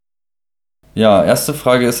Ja, erste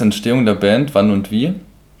Frage ist Entstehung der Band, wann und wie.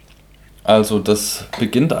 Also das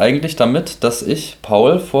beginnt eigentlich damit, dass ich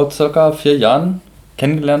Paul vor circa 4 Jahren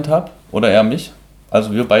kennengelernt habe. Oder er mich.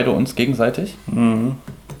 Also wir beide uns gegenseitig. Mhm.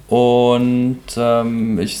 Und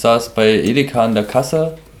ich saß bei Edeka an der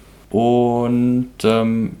Kasse und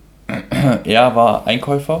er war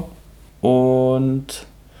Einkäufer und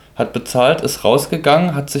hat bezahlt, ist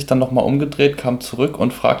rausgegangen, hat sich dann nochmal umgedreht, kam zurück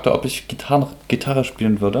und fragte, ob ich Gitarre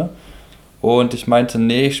spielen würde. Und ich meinte,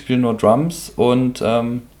 nee, ich spiele nur Drums und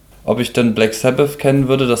ob ich denn Black Sabbath kennen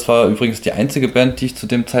würde. Das war übrigens die einzige Band, die ich zu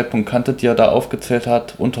dem Zeitpunkt kannte, die er da aufgezählt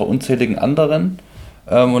hat, unter unzähligen anderen.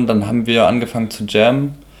 Und dann haben wir angefangen zu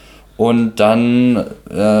jammen. Und dann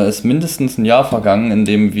ist mindestens ein Jahr vergangen, in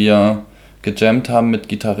dem wir gejammt haben mit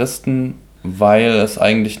Gitarristen, weil es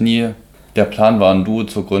eigentlich nie der Plan war, ein Duo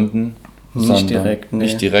zu gründen. Nicht direkt, nee.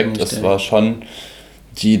 Nicht direkt. Nicht Es direkt. war schon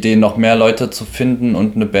die Idee, noch mehr Leute zu finden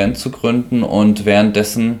und eine Band zu gründen. Und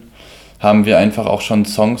währenddessen haben wir einfach auch schon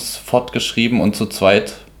Songs fortgeschrieben und zu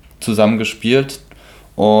zweit zusammen gespielt.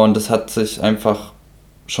 Und es hat sich einfach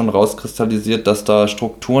schon rauskristallisiert, dass da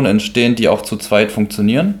Strukturen entstehen, die auch zu zweit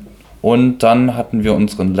funktionieren. Und dann hatten wir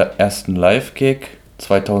unseren ersten Live-Gig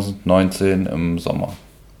 2019 im Sommer.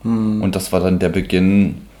 Und das war dann der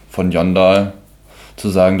Beginn von Yondal, zu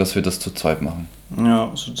sagen, dass wir das zu zweit machen.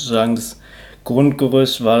 Ja, sozusagen das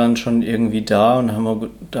Grundgerüst war dann schon irgendwie da und dann haben wir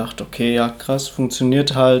gedacht, okay, ja krass,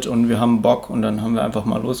 funktioniert halt und wir haben Bock und dann haben wir einfach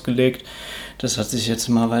mal losgelegt. Das hat sich jetzt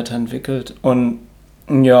mal weiterentwickelt und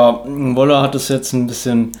ja, Woller hat es jetzt ein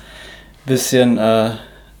bisschen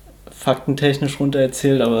faktentechnisch runter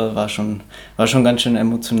erzählt, aber war schon ganz schön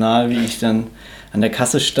emotional, wie ich dann an der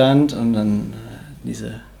Kasse stand und dann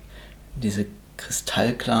diese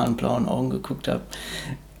kristallklaren blauen Augen geguckt habe.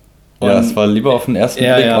 Ja, es war lieber auf den ersten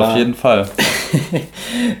Blick, ja. auf jeden Fall.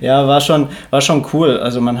 Ja, war schon cool.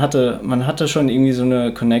 Also man hatte schon irgendwie so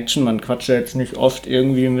eine Connection. Man quatscht ja jetzt nicht oft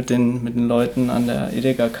irgendwie mit den Leuten an der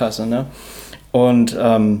Edeka-Kasse, ne? Und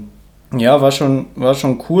ja, war schon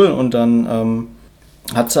cool. Und dann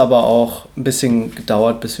hat es aber auch ein bisschen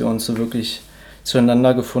gedauert, bis wir uns so wirklich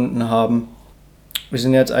zueinander gefunden haben. Wir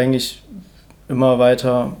sind jetzt eigentlich immer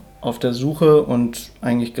weiter auf der Suche und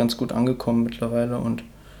eigentlich ganz gut angekommen mittlerweile und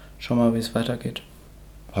schauen mal, wie es weitergeht.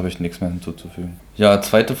 Habe ich nichts mehr hinzuzufügen. Ja,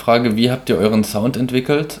 zweite Frage, wie habt ihr euren Sound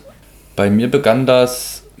entwickelt? Bei mir begann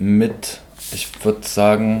das mit, ich würde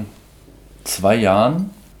sagen, 2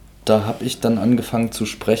 Jahren. Da habe ich dann angefangen zu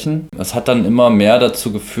sprechen. Es hat dann immer mehr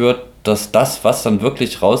dazu geführt, dass das, was dann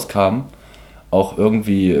wirklich rauskam, auch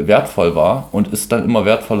irgendwie wertvoll war und ist dann immer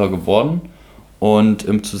wertvoller geworden. Und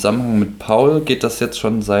im Zusammenhang mit Paul geht das jetzt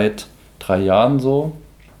schon seit 3 Jahren so.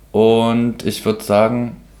 Und ich würde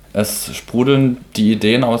sagen, es sprudeln die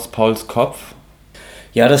Ideen aus Pauls Kopf.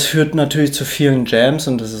 Ja, das führt natürlich zu vielen Jams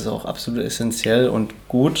und das ist auch absolut essentiell und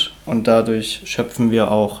gut. Und dadurch schöpfen wir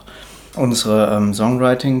auch unsere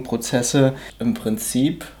Songwriting-Prozesse im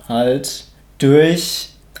Prinzip halt durch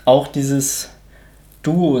auch dieses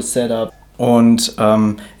Duo-Setup. Und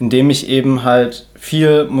indem ich eben halt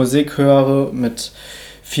viel Musik höre mit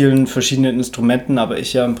vielen verschiedenen Instrumenten, aber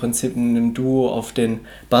ich ja im Prinzip in einem Duo auf den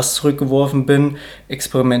Bass zurückgeworfen bin,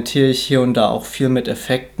 experimentiere ich hier und da auch viel mit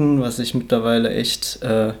Effekten, was ich mittlerweile echt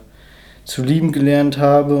zu lieben gelernt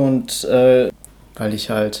habe und weil ich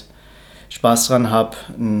halt Spaß dran habe,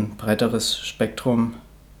 ein breiteres Spektrum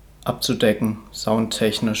abzudecken,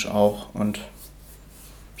 soundtechnisch auch und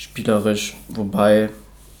spielerisch, wobei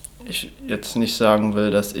ich jetzt nicht sagen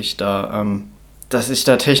will, dass ich da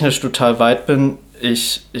technisch total weit bin.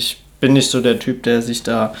 Ich bin nicht so der Typ, der sich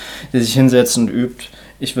hinsetzt und übt.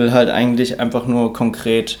 Ich will halt eigentlich einfach nur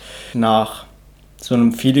konkret nach so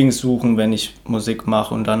einem Feeling suchen, wenn ich Musik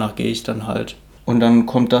mache und danach gehe ich dann halt. Und dann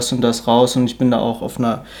kommt das und das raus und ich bin da auch auf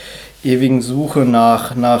einer ewigen Suche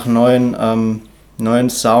nach neuen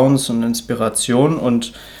Sounds und Inspirationen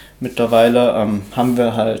und mittlerweile haben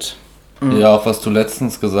wir halt. Ja, auch was du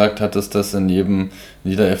letztens gesagt hattest, dass in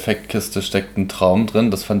jeder Effektkiste steckt ein Traum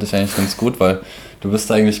drin. Das fand ich eigentlich ganz gut, weil du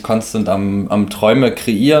bist eigentlich konstant am Träume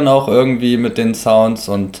kreieren auch irgendwie mit den Sounds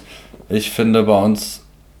und ich finde, bei uns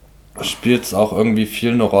spielt es auch irgendwie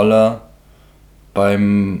viel eine Rolle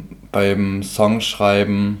beim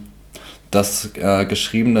Songschreiben, das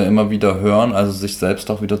Geschriebene immer wieder hören, also sich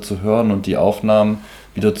selbst auch wieder zu hören und die Aufnahmen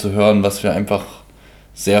wieder zu hören, was wir einfach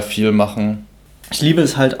sehr viel machen. Ich liebe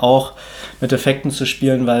es halt auch, mit Effekten zu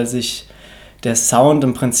spielen, weil sich der Sound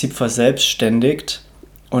im Prinzip verselbstständigt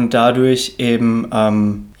und dadurch eben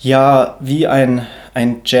wie ein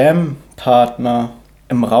Jam-Partner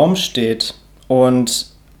im Raum steht und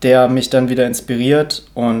der mich dann wieder inspiriert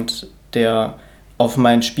und der auf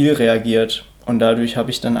mein Spiel reagiert. Und dadurch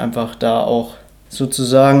habe ich dann einfach da auch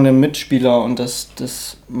sozusagen einen Mitspieler und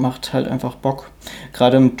das macht halt einfach Bock.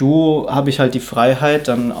 Gerade im Duo habe ich halt die Freiheit,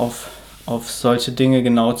 dann auf solche Dinge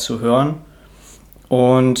genau zu hören.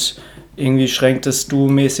 Und irgendwie schränkt das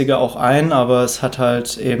Duo-mäßige auch ein, aber es hat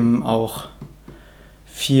halt eben auch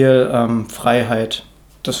viel Freiheit.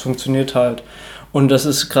 Das funktioniert halt. Und das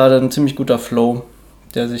ist gerade ein ziemlich guter Flow,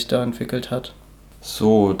 der sich da entwickelt hat.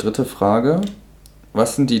 So, dritte Frage.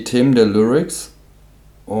 Was sind die Themen der Lyrics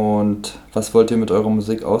und was wollt ihr mit eurer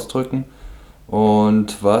Musik ausdrücken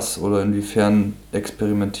und was oder inwiefern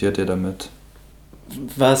experimentiert ihr damit?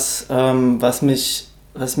 Was mich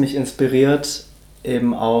inspiriert,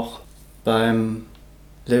 eben auch beim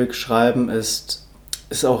Lyric-Schreiben, ist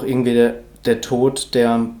auch irgendwie der Tod,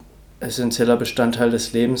 der ein essentieller Bestandteil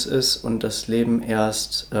des Lebens ist und das Leben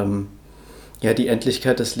erst, die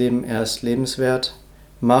Endlichkeit des Lebens erst lebenswert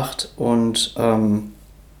macht und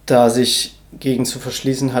da sich gegen zu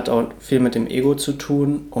verschließen, hat auch viel mit dem Ego zu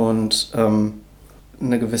tun und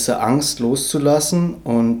eine gewisse Angst loszulassen.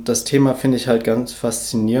 Und das Thema finde ich halt ganz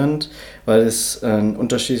faszinierend, weil es in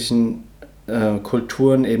unterschiedlichen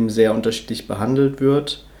Kulturen eben sehr unterschiedlich behandelt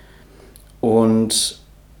wird. Und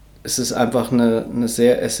es ist einfach eine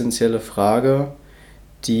sehr essentielle Frage,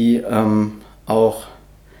 die auch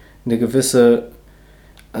eine gewisse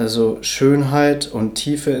Schönheit und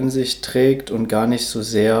Tiefe in sich trägt und gar nicht so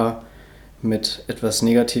sehr mit etwas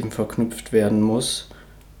Negativem verknüpft werden muss.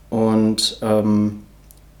 Und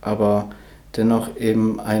aber dennoch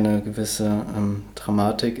eben eine gewisse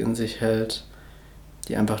Dramatik in sich hält,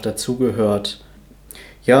 die einfach dazugehört.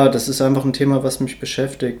 Ja, das ist einfach ein Thema, was mich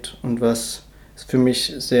beschäftigt und was es für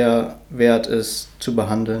mich sehr wert ist zu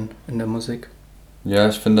behandeln in der Musik. Ja,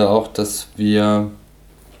 ich finde auch, dass wir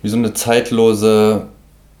wie so eine zeitlose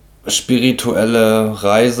spirituelle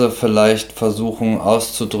Reise vielleicht versuchen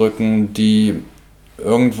auszudrücken, die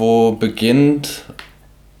irgendwo beginnt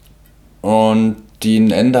und die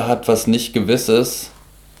ein Ende hat, was nicht gewiss ist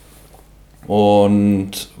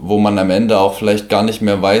und wo man am Ende auch vielleicht gar nicht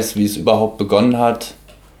mehr weiß, wie es überhaupt begonnen hat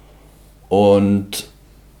und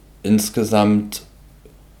insgesamt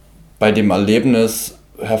bei dem Erlebnis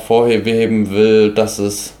hervorheben will, dass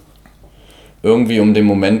es irgendwie um den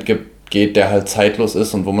Moment geht, der halt zeitlos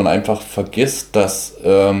ist und wo man einfach vergisst, dass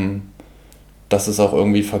es auch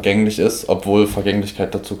irgendwie vergänglich ist, obwohl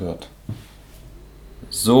Vergänglichkeit dazu gehört.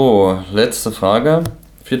 So, letzte Frage.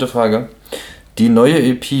 Vierte Frage. Die neue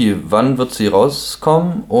EP, wann wird sie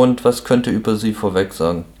rauskommen und was könnt ihr über sie vorweg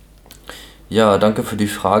sagen? Ja, danke für die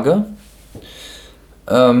Frage.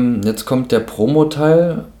 Jetzt kommt der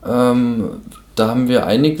Promo-Teil. Da haben wir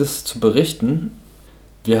einiges zu berichten.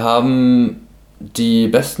 Wir haben die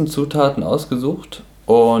besten Zutaten ausgesucht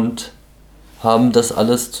und haben das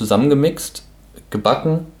alles zusammengemixt,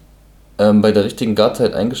 gebacken, bei der richtigen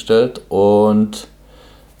Garzeit eingestellt und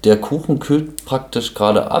der Kuchen kühlt praktisch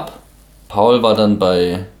gerade ab. Paul war dann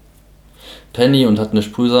bei Penny und hat eine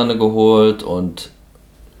Sprühsahne geholt und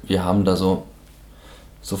wir haben da so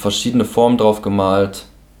verschiedene Formen drauf gemalt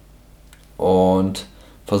und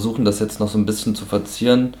versuchen das jetzt noch so ein bisschen zu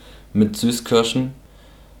verzieren mit Süßkirschen.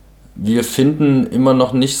 Wir finden immer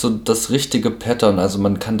noch nicht so das richtige Pattern, also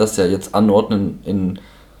man kann das ja jetzt anordnen in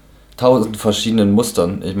 1000 verschiedenen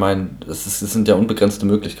Mustern. Ich meine, es sind ja unbegrenzte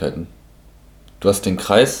Möglichkeiten. Du hast den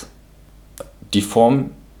Kreis, die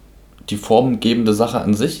formgebende Sache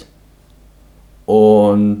an sich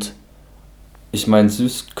und ich meine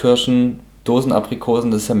Süßkirschen,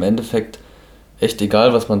 Dosenaprikosen, das ist ja im Endeffekt echt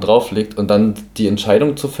egal, was man drauflegt und dann die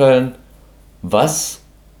Entscheidung zu fällen, was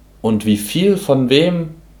und wie viel von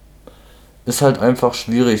wem, ist halt einfach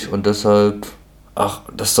schwierig und deshalb,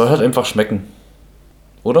 das soll halt einfach schmecken,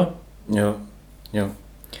 oder? Ja,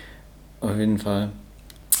 auf jeden Fall.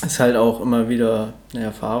 Ist halt auch immer wieder eine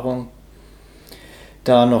Erfahrung,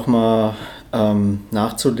 da nochmal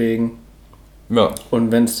nachzulegen. Ja.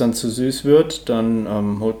 Und wenn es dann zu süß wird,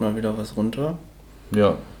 dann holt man wieder was runter.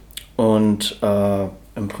 Ja. Und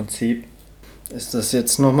im Prinzip ist das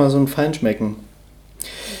jetzt nochmal so ein Feinschmecken.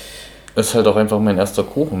 Ist halt auch einfach mein erster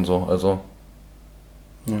Kuchen so, also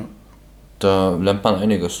ja. Da lernt man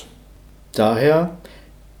einiges. Daher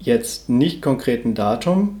jetzt nicht konkret ein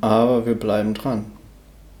Datum, aber wir bleiben dran.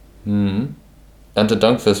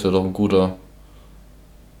 Erntedankfest wäre doch ein guter.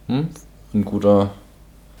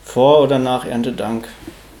 Vor oder nach Erntedank?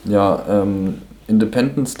 Ja,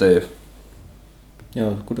 Independence Day.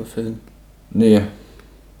 Ja, guter Film. Nee.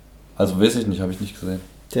 Also weiß ich nicht, habe ich nicht gesehen.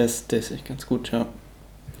 Der ist echt ganz gut, ja.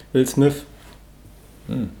 Will Smith.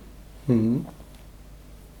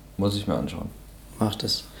 Muss ich mir anschauen. Macht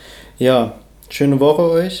es. Ja, schöne Woche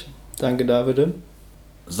euch. Danke, David.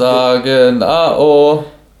 sagen AO.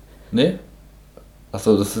 Nee?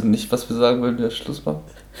 Achso, das ist nicht, was wir sagen, wenn wir Schluss machen?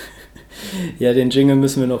 Ja, den Jingle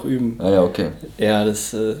müssen wir noch üben. Ah ja, okay. Ja,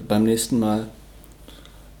 das beim nächsten Mal.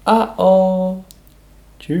 AO.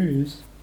 Tschüss.